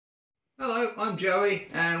Hello, I'm Joey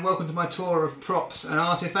and welcome to my tour of props and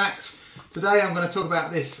artefacts. Today I'm going to talk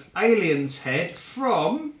about this alien's head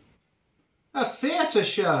from a theatre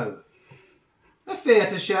show. A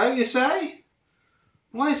theatre show, you say?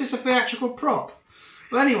 Why is this a theatrical prop?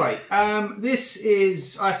 Well anyway, I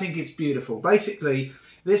think it's beautiful. Basically,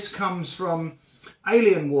 this comes from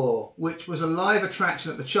Alien War, which was a live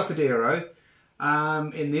attraction at the Chocodero.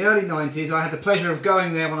 In the early 90s, I had the pleasure of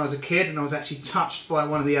going there when I was a kid, and I was actually touched by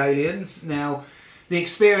one of the aliens. Now, the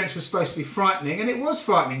experience was supposed to be frightening, and it was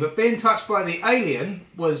frightening, but being touched by the alien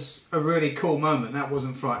was a really cool moment. That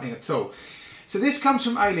wasn't frightening at all. So this comes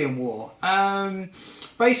from Alien War.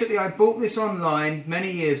 Basically, I bought this online many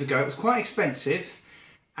years ago. It was quite expensive,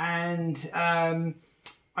 and I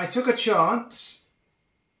took a chance.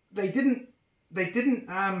 They didn't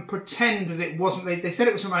pretend that it wasn't. They said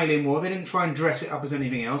it was from Alien War. They didn't try and dress it up as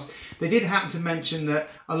anything else. They did happen to mention that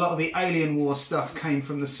a lot of the Alien War stuff came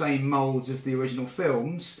from the same moulds as the original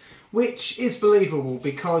films, which is believable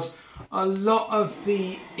because a lot of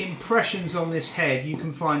the impressions on this head you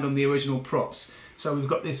can find on the original props. So we've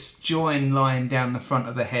got this join line down the front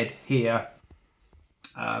of the head here.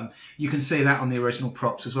 You can see that on the original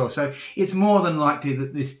props as well. So it's more than likely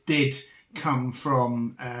that this did come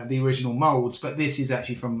from the original moulds, but this is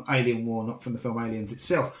actually from Alien War, not from the film Aliens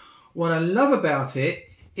itself. What I love about it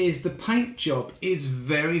is the paint job is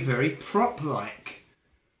very, very prop-like.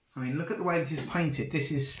 I mean, look at the way this is painted. This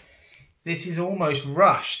is almost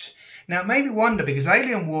rushed. Now, it made me wonder, because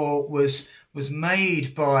Alien War was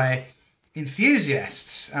made by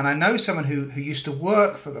enthusiasts, and I know someone who used to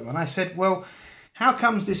work for them, and I said, well, how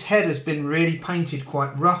comes this head has been really painted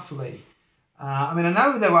quite roughly? I mean, I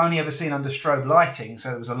know they were only ever seen under strobe lighting, so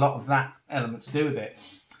there was a lot of that element to do with it.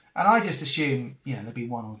 And I just assumed, you know, there'd be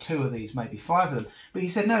one or two of these, maybe 5 of them. But he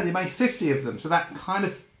said, no, they made 50 of them. So that kind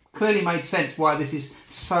of clearly made sense why this is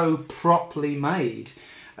so properly made.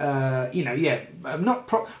 You know, yeah,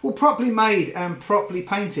 properly made and properly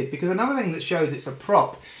painted. Because another thing that shows it's a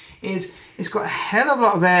prop is it's got a hell of a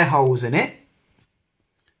lot of air holes in it,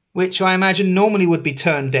 which I imagine normally would be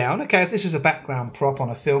turned down. Okay, if this was a background prop on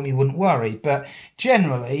a film, you wouldn't worry. But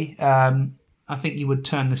generally, I think you would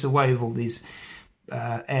turn this away with all these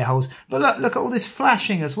air holes. But look at all this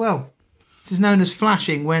flashing as well. This is known as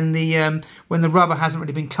flashing when the rubber hasn't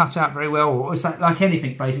really been cut out very well, or it's like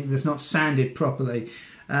anything basically that's not sanded properly.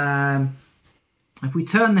 If we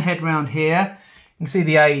turn the head round here, you can see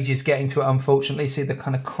the age is getting to it, unfortunately. See the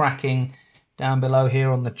kind of cracking down below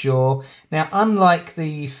here on the jaw. Now, unlike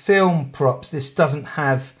the film props, this doesn't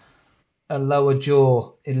have a lower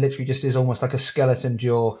jaw. It literally just is almost like a skeleton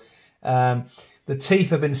jaw. The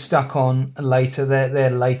teeth have been stuck on later.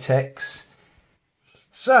 They're latex.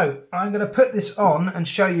 So I'm going to put this on and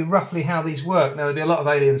show you roughly how these work. Now, there'll be a lot of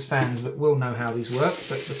Aliens fans that will know how these work,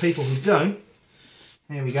 but the people who don't,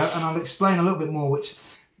 here we go. And I'll explain a little bit more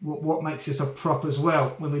what makes this a prop as well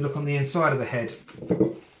when we look on the inside of the head.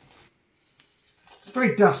 It's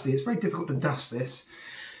very dusty. It's very difficult to dust this.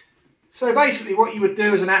 So basically what you would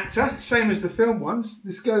do as an actor, same as the film ones,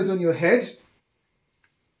 this goes on your head.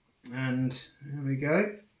 And there we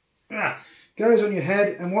go. Goes on your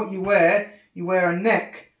head, and what you wear a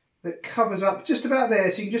neck that covers up just about there,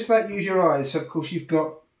 so you can just about use your eyes. So of course you've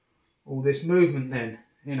got all this movement then,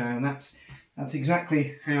 you know, and that's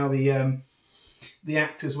exactly how the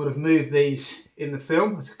actors would have moved these in the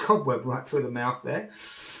film. There's a cobweb right through the mouth there.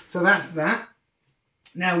 So that's that.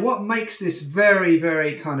 Now, what makes this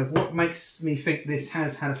what makes me think this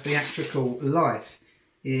has had a theatrical life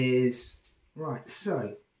is, right,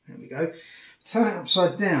 so, there we go, turn it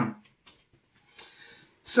upside down.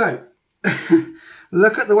 So,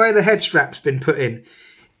 look at the way the head strap's been put in.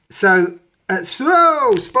 So,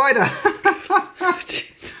 whoa, spider!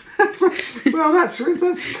 Well, that's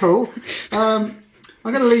cool.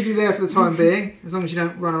 I'm going to leave you there for the time being, as long as you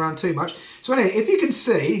don't run around too much. So anyway, if you can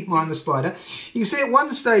see, mind the spider, you can see at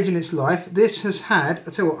one stage in its life, this has had,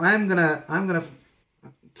 I'll tell you what, I'm gonna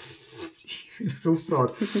it's all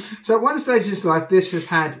sod. So at one stage in its life, this has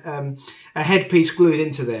had a headpiece glued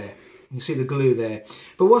into there. You can see the glue there.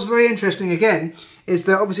 But what's very interesting again, is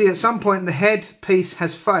that obviously at some point the headpiece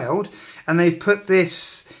has failed, and they've put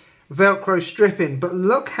this Velcro strip in. But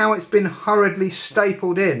look how it's been hurriedly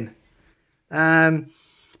stapled in.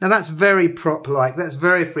 Now that's very prop-like, that's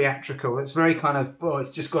very theatrical, that's very kind of, well, it's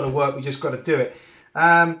just got to work, we just got to do it.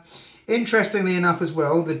 Interestingly enough as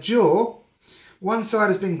well, the jaw, one side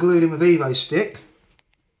has been glued in with Evo stick,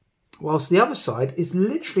 whilst the other side is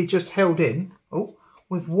literally just held in,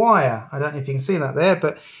 with wire. I don't know if you can see that there,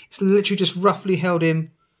 but it's literally just roughly held in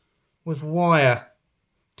with wire,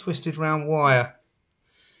 twisted round wire.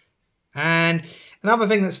 And another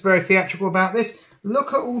thing that's very theatrical about this,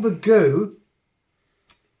 look at all the goo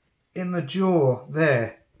in the jaw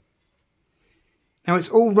there. Now it's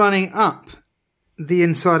all running up the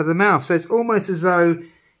inside of the mouth, so it's almost as though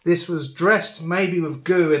this was dressed maybe with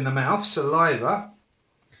goo in the mouth, saliva,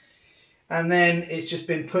 and then it's just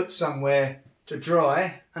been put somewhere to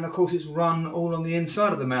dry, and of course it's run all on the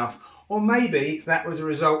inside of the mouth. Or maybe that was a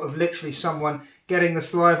result of literally someone getting the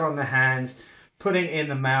saliva on their hands, putting it in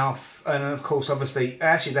the mouth, and of course obviously,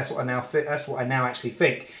 actually that's what I now actually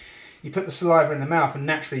think. You put the saliva in the mouth and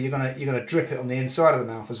naturally you're gonna drip it on the inside of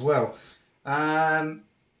the mouth as well.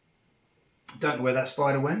 Don't know where that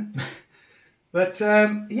spider went. But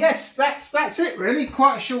yes, that's it really.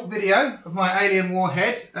 Quite a short video of my alien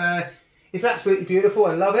warhead. It's absolutely beautiful.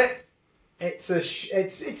 I love it.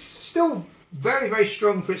 It's still very, very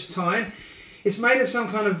strong for its time. It's made of some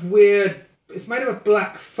kind of weird. It's made of a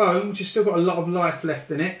black foam, which has still got a lot of life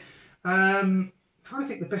left in it. I'm trying to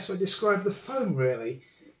think the best way to describe the foam really.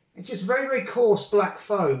 It's just very, very coarse black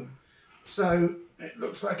foam. So it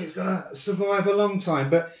looks like it's going to survive a long time.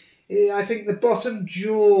 But I think the bottom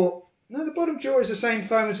jaw... No, the bottom jaw is the same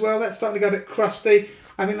foam as well. That's starting to go a bit crusty.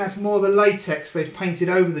 I think that's more the latex they've painted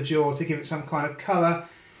over the jaw to give it some kind of colour.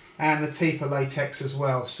 And the teeth are latex as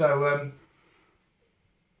well. So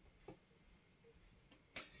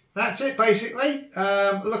that's it basically.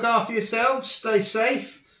 Look after yourselves. Stay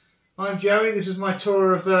safe. I'm Joey. This is my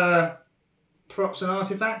tour of props and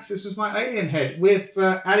artifacts. This is my alien head with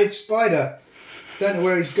added spider. Don't know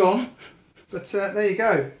where he's gone. But there you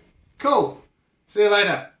go. Cool. See you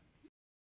later.